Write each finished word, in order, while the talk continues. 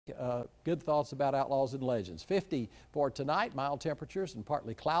good thoughts about Outlaws and Legends. 50 for tonight, mild temperatures and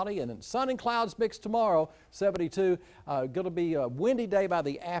partly cloudy, and then sun and clouds mixed tomorrow, 72. Going to be a windy day by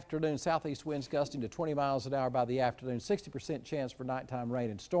the afternoon, southeast winds gusting to 20 miles an hour by the afternoon, 60% chance for nighttime rain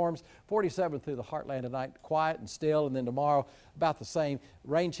and storms, 47 through the heartland tonight, quiet and still, and then tomorrow about the same.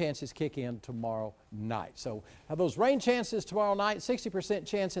 Rain chances kick in tomorrow night. So have those rain chances tomorrow night, 60%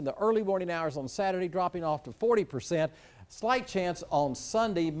 chance in the early morning hours on Saturday, dropping off to 40%. Slight chance on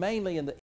Sunday, mainly in the